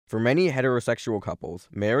For many heterosexual couples,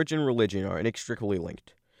 marriage and religion are inextricably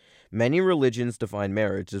linked. Many religions define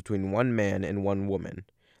marriage as between one man and one woman.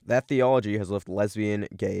 That theology has left lesbian,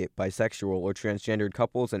 gay, bisexual, or transgendered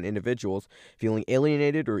couples and individuals feeling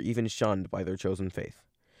alienated or even shunned by their chosen faith.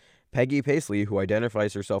 Peggy Paisley, who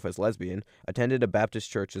identifies herself as lesbian, attended a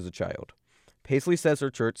Baptist church as a child. Paisley says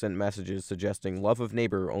her church sent messages suggesting love of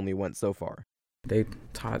neighbor only went so far. They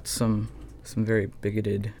taught some very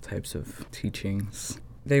bigoted types of teachings.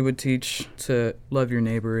 They would teach to love your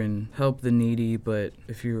neighbor and help the needy, but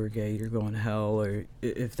if you were gay, you're going to hell. Or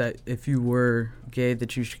if you were gay,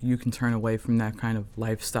 that you can turn away from that kind of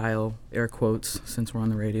lifestyle, air quotes, since we're on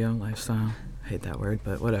the radio, lifestyle. I hate that word,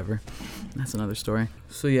 but whatever. That's another story.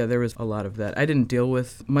 So yeah, there was a lot of that. I didn't deal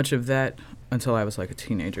with much of that until I was like a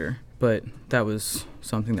teenager, but that was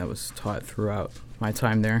something that was taught throughout my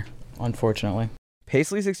time there, unfortunately.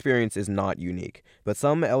 Paisley's experience is not unique, but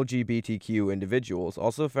some LGBTQ individuals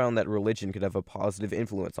also found that religion could have a positive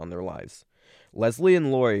influence on their lives. Leslie and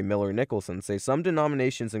Lori Miller Nicholson say some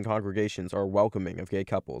denominations and congregations are welcoming of gay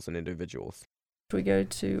couples and individuals. We go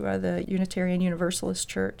to the Unitarian Universalist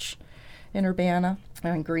Church in Urbana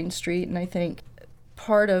on Green Street, and I think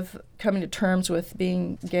part of coming to terms with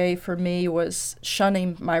being gay for me was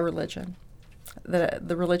shunning my religion.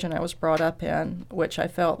 The religion I was brought up in, which I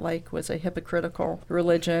felt like was a hypocritical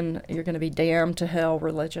religion, you're going to be damned to hell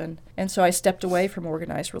religion. And so I stepped away from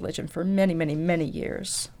organized religion for many, many, many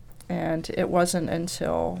years. And it wasn't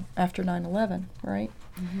until after 9/11, right,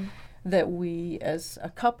 that we as a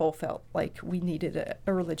couple felt like we needed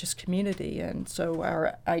a religious community. And so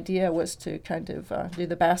our idea was to kind of do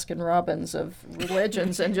the Baskin-Robbins of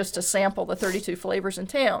religions and just to sample the 32 flavors in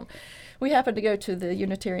town. We happened to go to the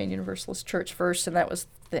Unitarian Universalist Church first, and that was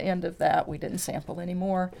the end of that. We didn't sample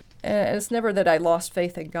anymore. And it's never that I lost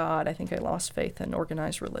faith in God. I think I lost faith in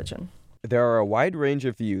organized religion. There are a wide range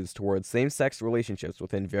of views towards same-sex relationships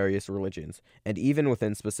within various religions, and even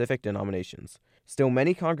within specific denominations. Still,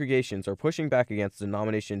 many congregations are pushing back against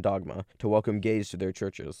denomination dogma to welcome gays to their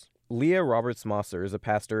churches. Leah Roberts-Mosser is a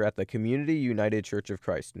pastor at the Community United Church of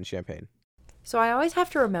Christ in Champaign. So I always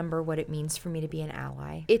have to remember what it means for me to be an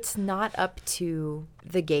ally. It's not up to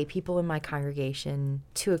the gay people in my congregation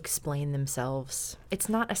to explain themselves. It's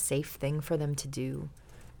not a safe thing for them to do.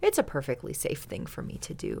 It's a perfectly safe thing for me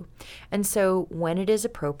to do. And so when it is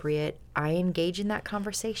appropriate, I engage in that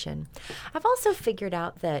conversation. I've also figured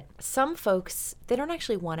out that some folks, they don't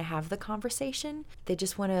actually want to have the conversation. They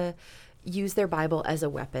just want to use their Bible as a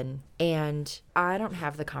weapon, and I don't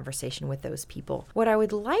have the conversation with those people. What I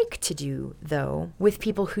would like to do, though, with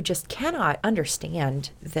people who just cannot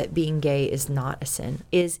understand that being gay is not a sin,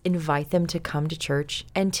 is invite them to come to church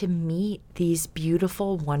and to meet these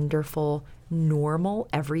beautiful, wonderful, normal,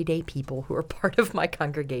 everyday people who are part of my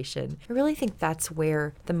congregation. I really think that's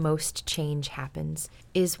where the most change happens,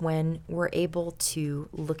 is when we're able to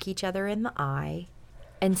look each other in the eye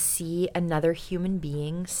and see another human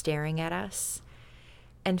being staring at us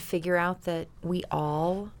and figure out that we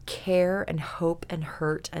all care and hope and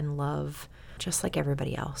hurt and love just like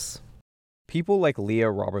everybody else. People like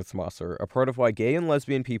Leah Roberts-Mosser are part of why gay and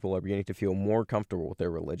lesbian people are beginning to feel more comfortable with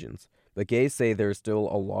their religions. But gays say there's still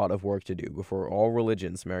a lot of work to do before all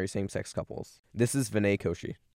religions marry same-sex couples. This is Vinay Koshi.